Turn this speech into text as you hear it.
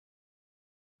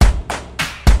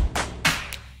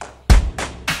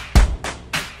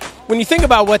When you think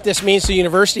about what this means to the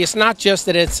university, it's not just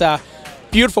that it's a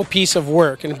beautiful piece of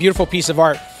work and a beautiful piece of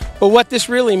art, but what this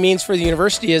really means for the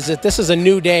university is that this is a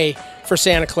new day for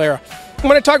Santa Clara.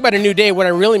 When I talk about a new day, what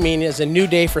I really mean is a new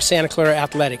day for Santa Clara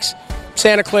athletics.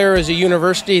 Santa Clara is a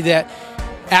university that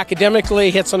academically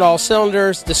hits on all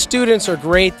cylinders. The students are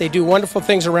great. They do wonderful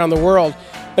things around the world.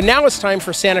 But now it's time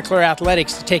for Santa Clara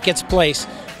athletics to take its place,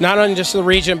 not on just the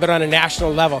region, but on a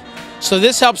national level. So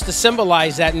this helps to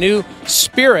symbolize that new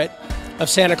spirit of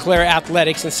Santa Clara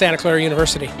athletics and Santa Clara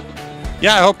University.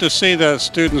 Yeah, I hope to see the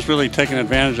students really taking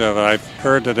advantage of it. I've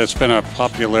heard that it's been a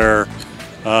popular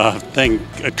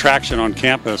attraction on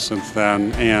campus since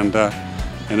then, and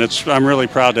I'm really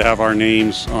proud to have our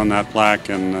names on that plaque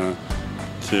and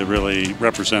to really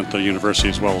represent the university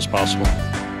as well as possible.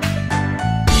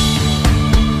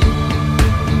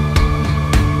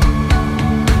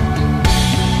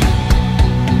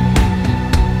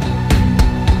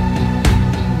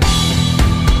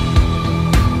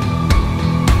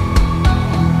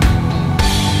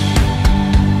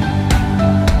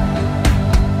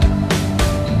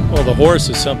 Well, the horse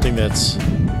is something that's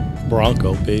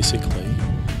Bronco, basically.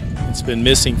 It's been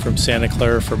missing from Santa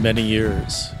Clara for many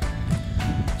years.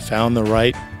 Found the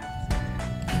right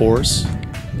horse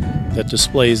that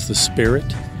displays the spirit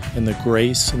and the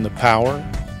grace and the power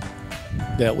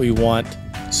that we want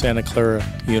Santa Clara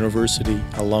University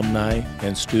alumni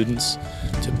and students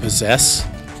to possess,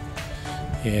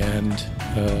 and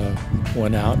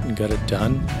went out and got it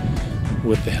done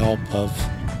with the help of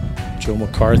Joe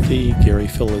McCarthy, Gary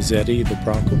Filizzetti, the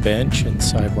Bronco bench, and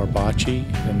Cy Barbaci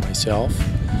and myself,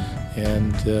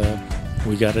 and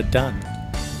we got it done.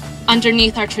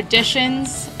 Underneath our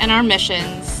traditions and our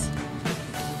missions,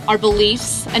 our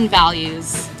beliefs and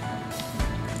values,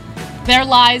 there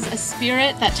lies a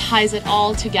spirit that ties it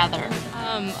all together.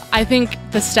 I think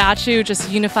the statue just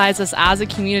unifies us as a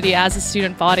community, as a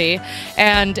student body,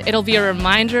 and it'll be a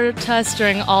reminder to us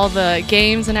during all the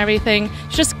games and everything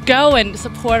to just go and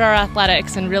support our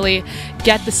athletics and really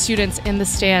get the students in the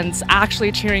stands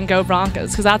actually cheering Go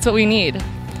Broncos, because that's what we need.